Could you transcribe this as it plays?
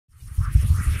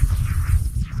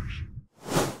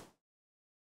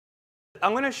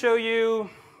I'm going to show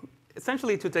you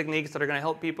essentially two techniques that are going to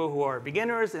help people who are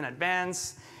beginners and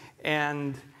advanced.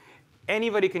 And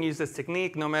anybody can use this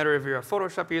technique, no matter if you're a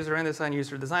Photoshop user, InDesign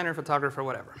user, designer, photographer,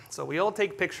 whatever. So we all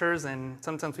take pictures, and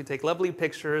sometimes we take lovely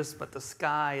pictures, but the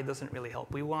sky doesn't really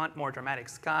help. We want more dramatic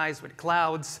skies with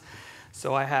clouds.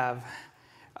 So I have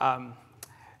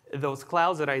those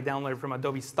clouds that I downloaded from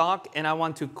Adobe Stock, and I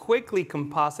want to quickly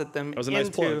composite them into... That was a nice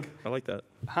plug. I like that.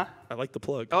 Huh? I like the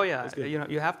plug. Oh, yeah. You know,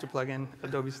 you have to plug in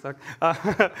Adobe Stock.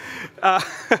 But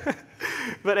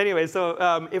anyway,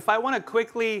 so if I want to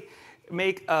quickly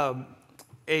make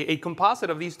a composite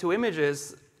of these two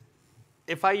images,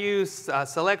 if I use a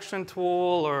selection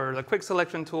tool or the quick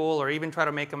selection tool or even try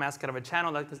to make a mask out of a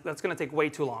channel, that's going to take way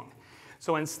too long.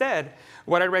 So instead,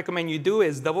 what I recommend you do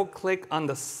is double-click on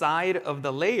the side of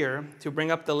the layer to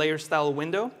bring up the layer style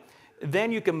window.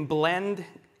 Then you can blend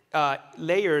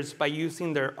layers by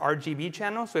using their RGB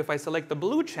channel. So if I select the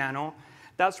blue channel,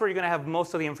 that's where you're going to have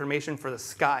most of the information for the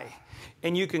sky.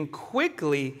 And you can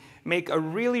quickly make a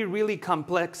really, really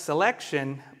complex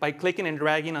selection by clicking and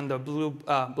dragging on the blue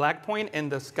black point,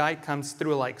 and the sky comes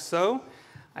through like so.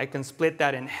 I can split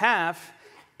that in half,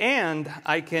 and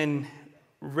I can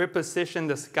reposition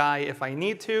the sky if I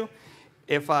need to.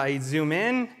 If I zoom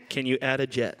in... Can you add a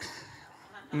jet?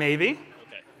 Maybe.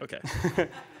 Okay.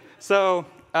 So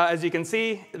as you can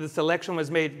see, the selection was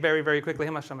made very, very quickly.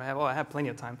 How much time do I have? Oh, I have plenty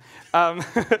of time.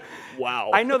 Wow.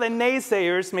 I know the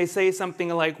naysayers may say something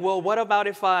like, well, what about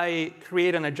if I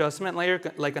create an adjustment layer,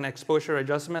 like an exposure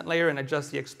adjustment layer, and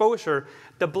adjust the exposure?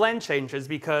 The blend changes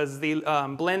because the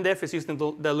blend if is using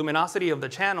the luminosity of the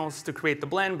channels to create the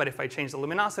blend, but if I change the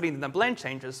luminosity, then the blend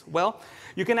changes. Well,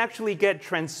 you can actually get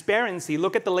transparency.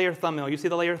 Look at the layer thumbnail. You see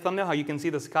the layer thumbnail, how you can see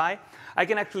the sky? I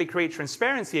can actually create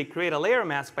transparency and create a layer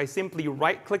mask by simply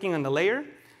right-clicking on the layer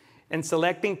and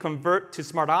selecting Convert to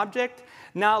Smart Object.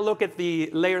 Now look at the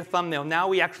layer thumbnail. Now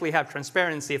we actually have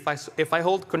transparency. If I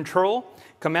hold Control,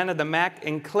 Command of the Mac,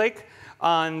 and click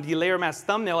on the layer mask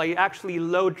thumbnail, I actually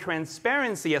load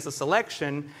transparency as a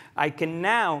selection. I can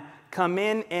now come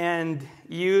in and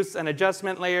use an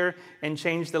adjustment layer and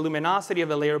change the luminosity of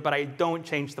the layer, but I don't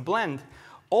change the blend.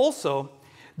 Also,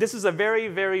 this is a very,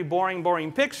 very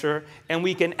boring picture, and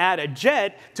we can add a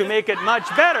jet to make it much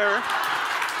better.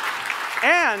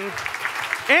 And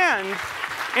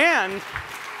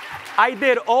I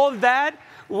did all that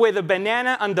with a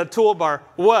banana on the toolbar.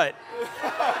 What?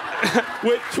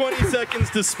 With 20 seconds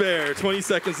to spare. 20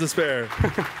 seconds to spare.